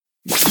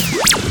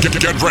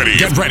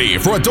Get ready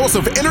for a dose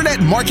of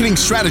internet marketing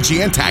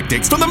strategy and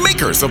tactics from the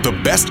makers of the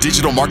best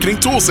digital marketing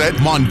toolset,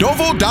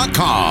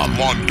 Mondovo.com.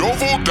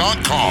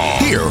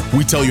 Mondovo.com. Here,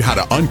 we tell you how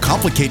to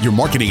uncomplicate your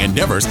marketing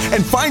endeavors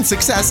and find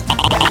success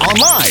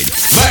online.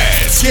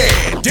 Let's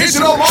get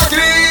digital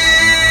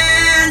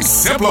marketing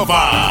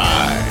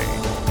simplified.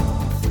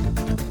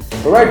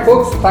 All right,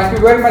 folks, thank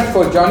you very much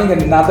for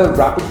joining another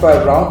rapid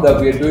fire round that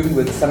we are doing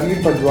with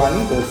Samir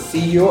Panjwani, the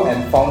CEO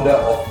and founder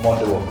of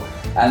Mondovo.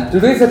 And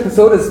today's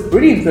episode is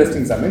pretty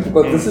interesting, Samir,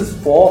 because this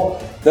is for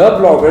the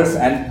bloggers,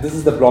 and this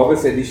is the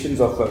bloggers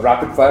editions of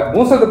Rapid Fire.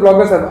 Most of the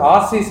bloggers have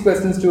asked these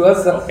questions to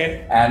us,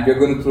 and we're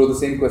going to throw the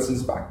same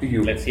questions back to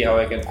you. Let's see how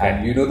I can fare.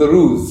 And you know the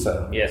rules.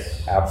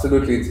 Yes.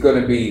 Absolutely. It's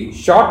going to be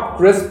short,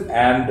 crisp,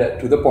 and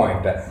to the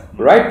point.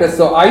 Right?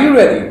 So are you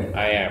ready?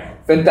 I am.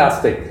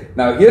 Fantastic.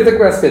 Now, here's the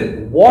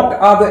question. What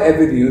are the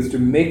avenues to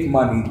make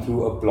money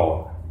through a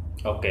blog?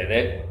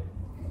 Okay,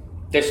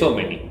 there's so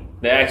many.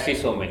 There are actually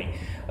so many.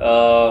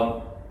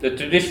 The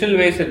traditional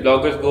ways that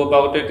bloggers go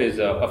about it is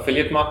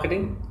affiliate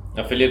marketing.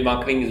 Affiliate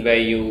marketing is where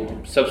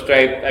you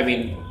subscribe,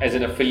 as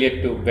an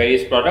affiliate to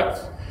various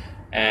products,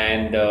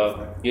 and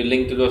you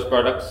link to those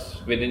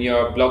products within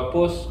your blog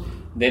post.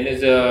 Then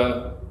is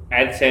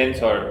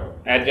AdSense or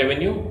ad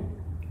revenue,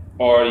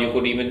 or you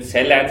could even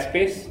sell ad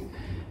space.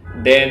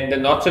 Then the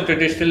not so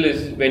traditional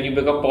is when you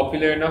become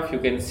popular enough, you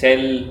can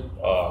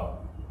sell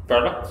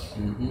products.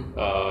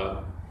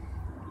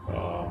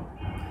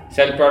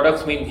 Sell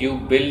products means you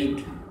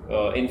build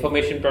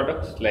information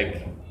products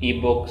like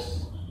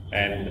ebooks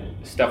and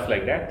stuff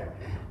like that,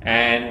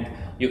 and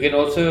you can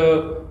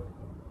also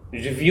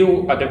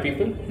review other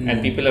people,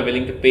 and people are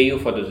willing to pay you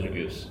for those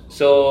reviews.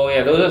 So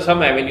yeah, those are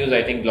some avenues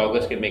I think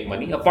bloggers can make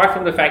money, apart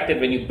from the fact that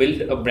when you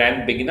build a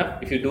brand big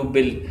enough, if you do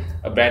build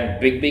a brand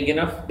big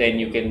enough, then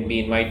you can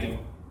be invited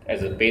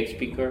as a paid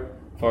speaker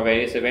for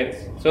various events.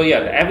 So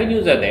yeah, the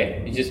avenues are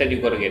there. It's just that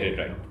you've got to get it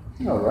right.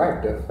 All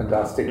right,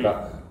 fantastic.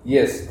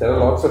 Yes, there are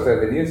lots of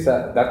avenues.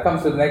 That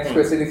comes to the next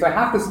question. If I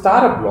have to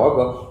start a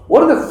blog,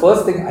 what are the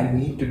first thing I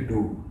need to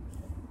do?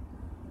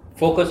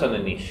 Focus on a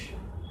niche.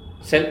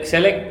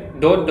 Select.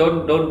 Don't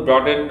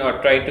broaden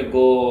or try to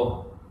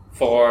go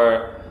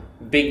for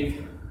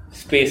big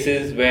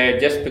spaces where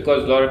just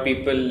because a lot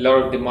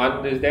of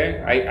demand is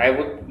there. I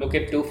would look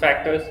at two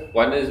factors.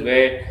 One is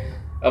where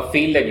a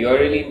field that you're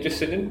really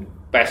interested in,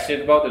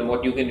 passionate about, and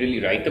what you can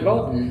really write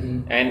about.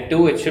 And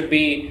two, it should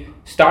be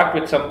start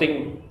with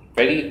something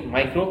very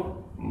micro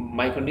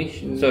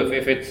niche. So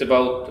if it's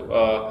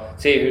about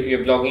say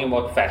you're blogging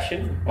about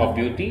fashion or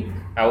beauty,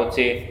 I would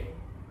say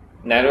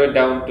narrow it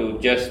down to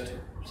just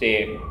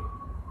say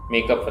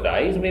makeup for the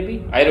eyes,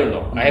 maybe. I don't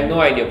know. I have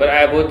no idea, but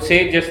I would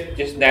say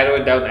just narrow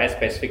it down as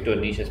specific to a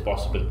niche as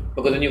possible,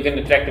 because then you can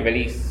attract a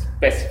very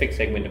specific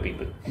segment of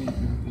people.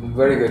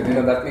 Very good.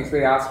 That makes me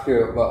ask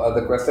you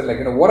the question,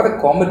 what are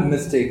the common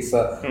mistakes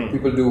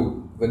people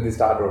do when they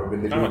start or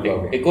when they do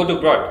blogging? They go too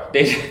broad.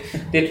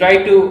 They try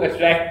to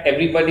attract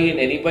everybody and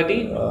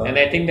anybody, and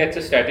I think that's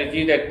a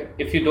strategy that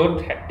if you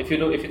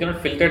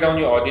cannot filter down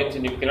your audience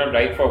and if you cannot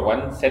write for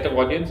one set of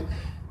audience,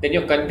 then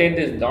your content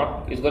is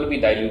going to be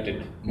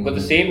diluted. Because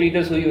the same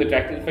readers who you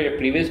attracted for your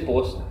previous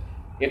post,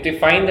 if they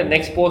find the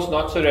next post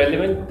not so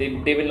relevant,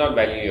 they will not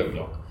value your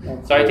blog.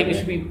 So I think it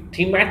should be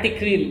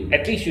thematically,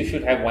 at least you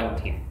should have one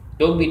theme.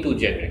 Don't be too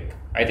generic.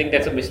 I think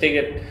that's a mistake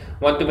that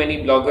one too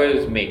many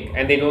bloggers make,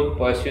 and they don't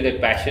pursue that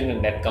passion,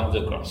 and that comes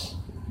across.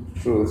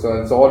 True. So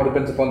it all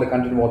depends upon the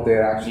content, what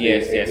they're actually.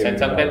 Yes, and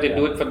sometimes they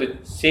do it for the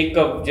sake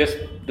of just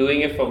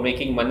doing it for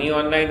making money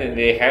online, and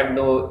they have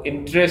no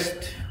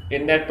interest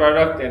in that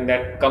product, and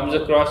that comes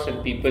across,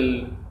 and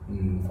people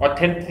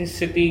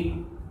authenticity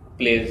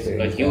plays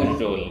a huge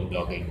role in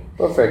blogging.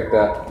 Perfect.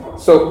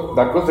 So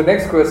that goes to the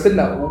next question.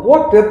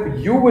 What tip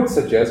you would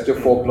suggest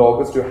for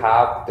bloggers to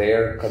have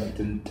their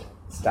content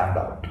stand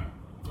out?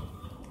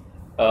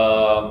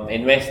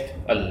 Invest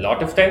a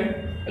lot of time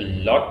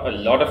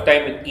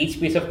in each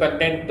piece of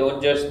content.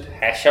 Don't just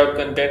hash out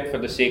content for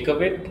the sake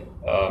of it.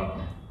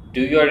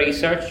 Do your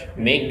research.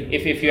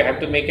 If you have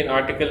to make an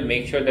article,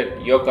 make sure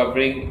that you're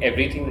covering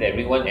everything that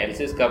everyone else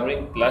is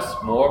covering, plus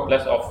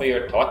offer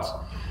your thoughts.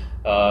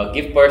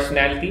 Give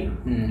personality,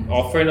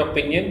 offer an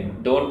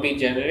opinion, don't be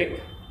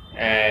generic,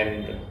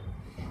 and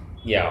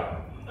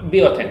be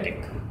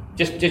authentic.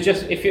 Just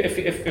if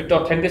the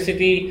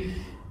authenticity,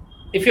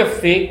 if you're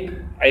fake,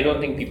 I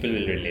don't think people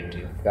will relate to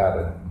you. Got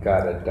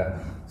it.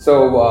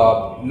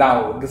 So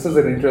now this is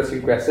an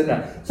interesting question.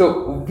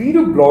 So we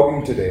do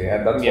blogging today,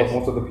 and that's what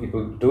most of the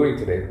people are doing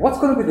today. What's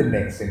going to be the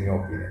next, in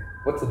your opinion?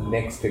 What's the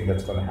next thing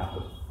that's going to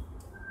happen?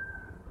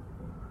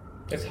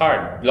 It's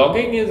hard.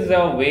 Blogging is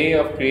a way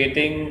of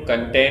creating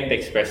content,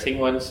 expressing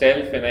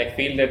oneself, and I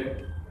feel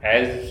that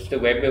as the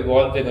web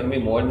evolves, there are going to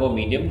be more and more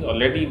mediums.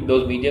 Already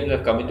those mediums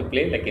have come into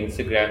play, like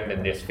Instagram,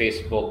 then there's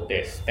Facebook,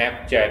 there's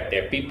Snapchat,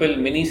 there are people,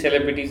 many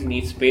celebrities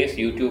need space.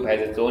 YouTube has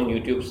its own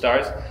YouTube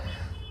stars.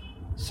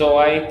 So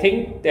I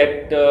think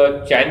that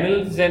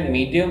channels and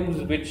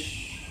mediums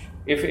which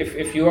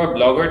if you are a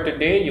blogger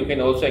today, you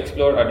can also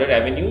explore other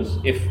avenues.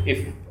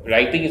 If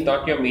writing is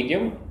not your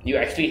medium, you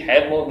actually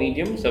have more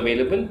mediums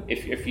available.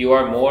 If you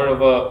are more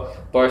of a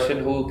person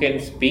who can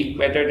speak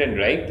better than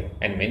write,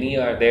 and many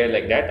are there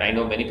like that. I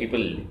know many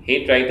people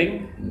hate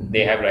writing,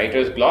 they have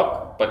writer's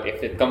block, but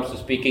if it comes to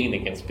speaking, they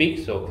can speak.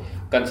 So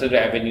consider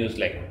avenues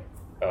like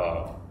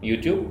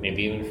YouTube,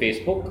 maybe even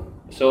Facebook.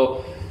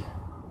 So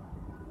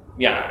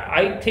yeah,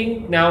 I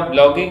think now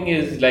blogging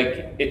is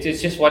like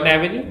it's just one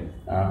avenue.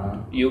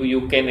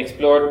 You can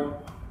explore.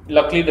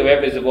 Luckily, the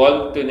web has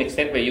evolved to an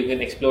extent where you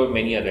can explore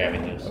many other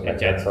avenues.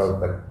 That's how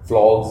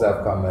vlogs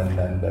have come in,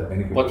 and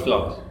many people. What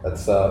vlogs?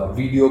 That's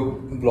video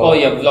blogs. Oh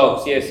yeah,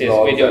 vlogs. Yes,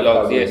 video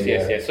blogs. In,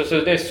 Yes.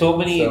 So there's so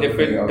many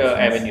different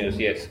avenues.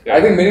 Yes. Correct.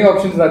 I think many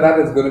options like that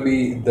is going to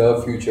be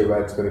the future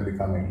where it's going to be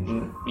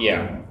coming.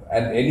 Yeah.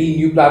 And any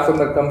new platform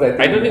that comes,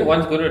 I don't think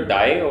one's going to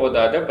die over the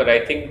other, but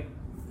I think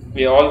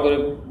we're all going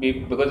to be,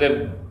 because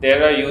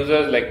there are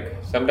users, like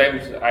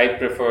sometimes I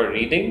prefer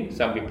reading,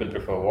 some people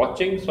prefer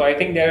watching, so I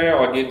think there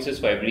are audiences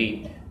for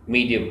every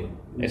medium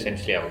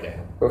essentially out there.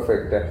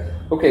 Perfect.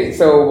 Okay,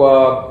 so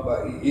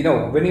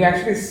when you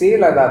actually say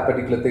like that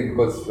particular thing,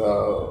 because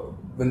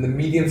when the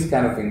mediums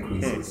kind of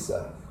increases,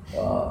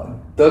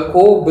 the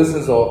core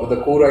business or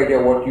the core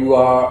idea what you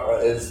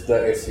are is the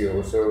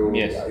SEO. So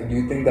yes. Do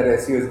you think that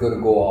SEO is going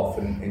to go off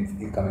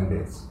in coming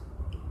days?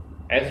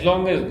 As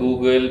long as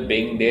Google,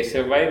 Bing, they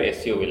survive,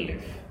 SEO will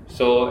live.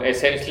 So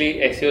essentially,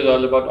 SEO is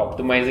all about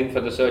optimizing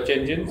for the search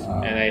engines,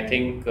 and I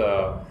think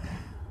they're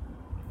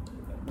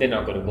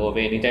not going to go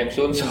away anytime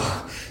soon. So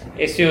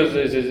SEO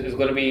is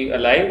going to be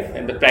alive,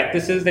 and the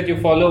practices that you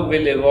follow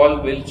will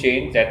evolve, will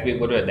change. That we're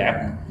going to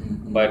adapt.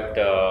 But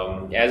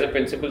as a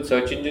principle,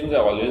 search engines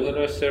are always going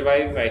to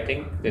survive. I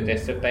think the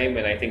test of time,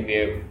 and I think we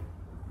have.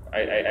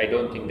 I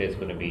don't think there's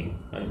going to be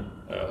an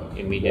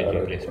immediate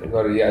replacement.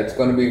 Yeah, it's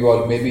going to be,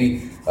 well,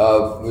 maybe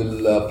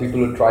people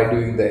will try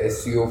doing the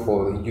SEO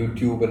for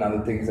YouTube and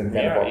other things and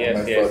kind of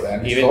optimize for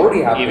that. And it's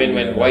already happening. Even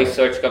when voice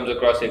search comes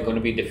across, there are going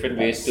to be different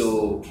ways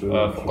to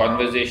for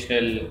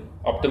conversational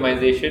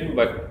optimization.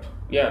 But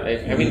yeah,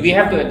 I mean, we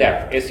have to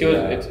adapt.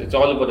 SEO, it's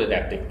all about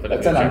adapting.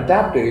 It's an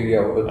untapped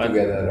area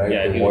altogether, right?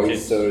 Yeah, the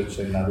voice search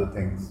and other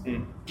things.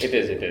 It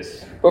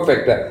is.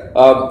 Perfect.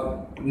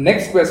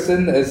 Next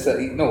question is,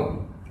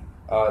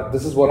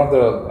 this is one of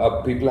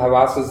the people have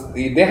asked us.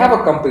 They have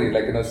a company,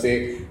 like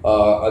say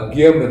a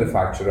gear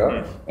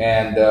manufacturer,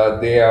 and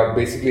they are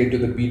basically into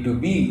the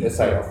B2B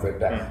side of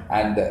it.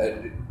 And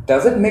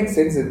does it make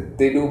sense if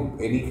they do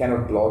any kind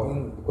of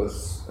blogging?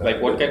 Because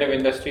like what kind of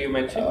industry you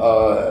mentioned?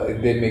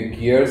 They make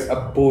gears, a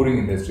boring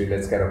industry.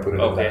 Let's kind of put it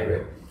that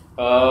way.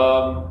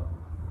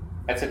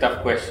 That's a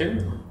tough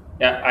question.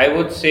 Yeah, I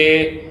would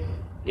say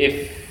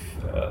if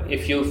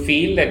you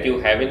feel that you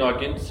have an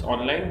audience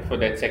online for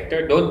that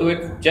sector, don't do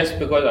it just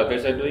because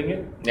others are doing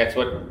it. That's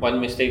one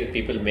mistake that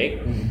people make.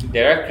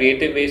 There are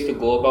creative ways to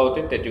go about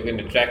it that you can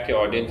attract your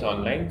audience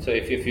online. So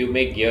if you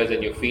make gears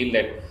and you feel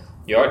that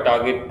your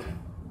target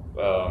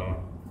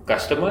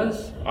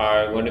customers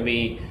are going to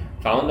be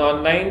found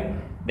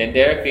online, then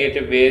there are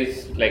creative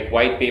ways like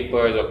white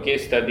papers or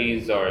case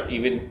studies, or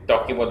even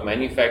talking about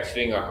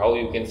manufacturing or how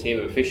you can save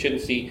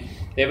efficiency.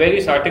 There are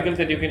various articles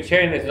that you can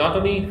share, and it's not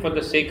only for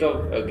the sake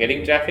of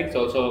getting traffic, it's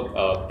also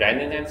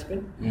brand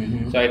enhancement.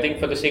 So I think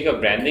for the sake of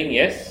branding,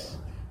 yes.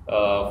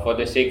 For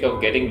the sake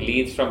of getting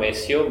leads from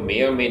SEO,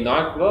 may or may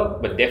not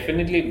work, but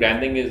definitely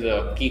branding is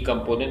a key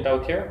component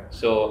out here.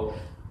 So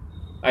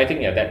I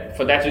think that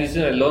for that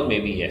reason alone,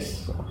 maybe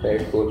yes.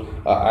 Okay, cool.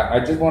 I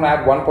just want to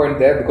add one point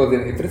there, because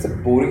if it's a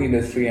boring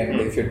industry and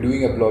if you're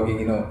doing a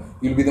blogging,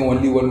 you'll be the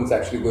only one who's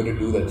actually going to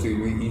do that. So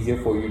it'll be easier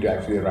for you to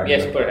actually write.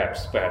 Yes,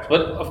 perhaps. But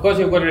of course,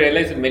 you've got to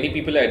realize that many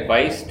people are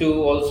advised to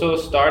also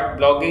start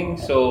blogging.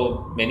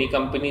 So many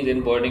companies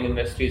in boring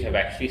industries have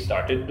actually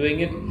started doing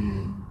it.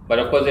 But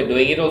of course, they're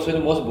doing it also in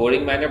the most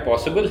boring manner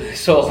possible.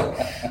 So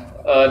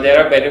there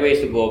are better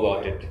ways to go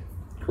about it.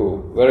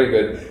 Cool, very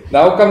good.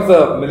 Now comes the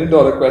 $1 million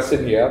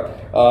question here.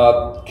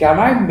 Can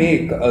I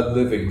make a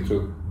living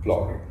through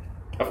blogging?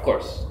 Of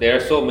course, there are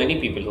so many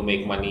people who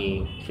make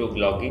money through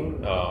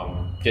blogging.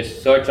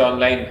 Just search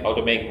online how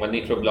to make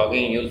money through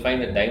blogging, and you'll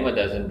find a dime a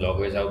dozen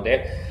bloggers out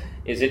there.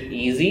 Is it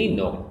easy?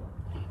 No.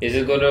 Is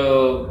it going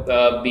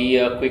to be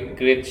a quick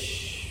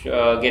rich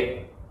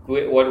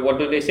what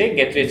do they say?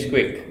 Get rich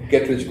quick.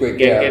 Get rich quick.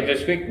 Get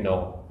rich quick?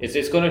 No.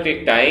 It's going to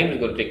take time. It's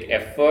going to take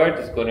effort.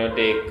 It's going to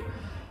take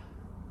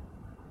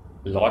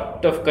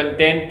lot of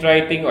content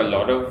writing or a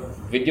lot of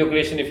video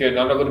creation. If you're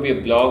not going to be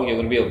a blog, you're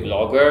going to be a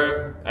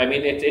vlogger. I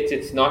mean,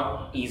 it's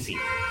not easy.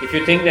 If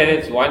you think that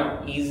it's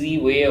one easy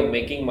way of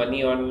making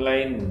money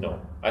online, no.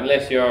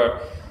 Unless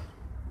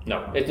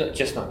it's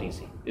just not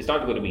easy. It's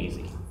not going to be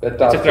easy.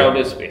 It's a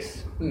crowded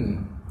space.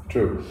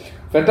 True.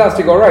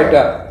 Fantastic. All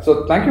right.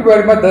 So thank you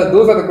very much.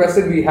 Those are the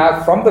questions we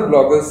have from the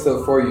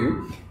bloggers for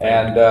you.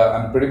 And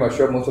I'm pretty much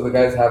sure most of the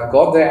guys have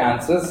got their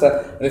answers.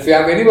 And if you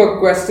have any more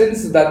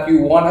questions that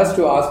you want us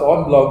to ask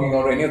on blogging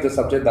or any of the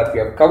subject that we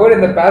have covered in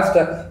the past,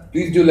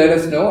 please do let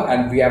us know.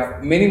 And we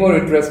have many more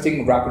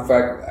interesting rapid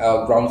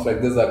fire rounds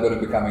like this are going to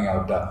be coming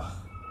out.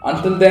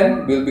 Until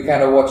then, we'll be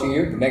kind of watching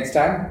you next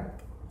time.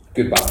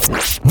 Goodbye.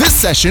 This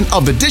session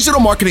of the Digital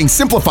Marketing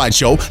Simplified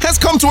Show has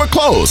come to a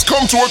close.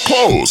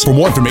 For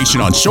more information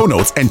on show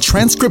notes and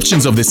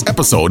transcriptions of this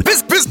episode,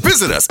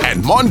 visit us at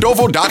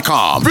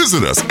Mondovo.com.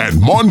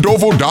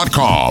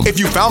 If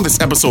you found this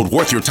episode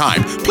worth your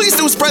time, please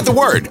do spread the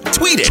word.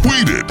 Tweet it.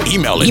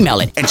 Email it.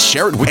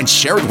 And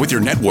share it with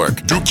your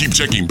network. Do keep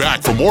checking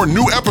back for more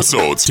new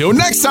episodes. Till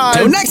next time.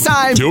 Till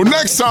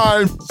next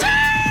time.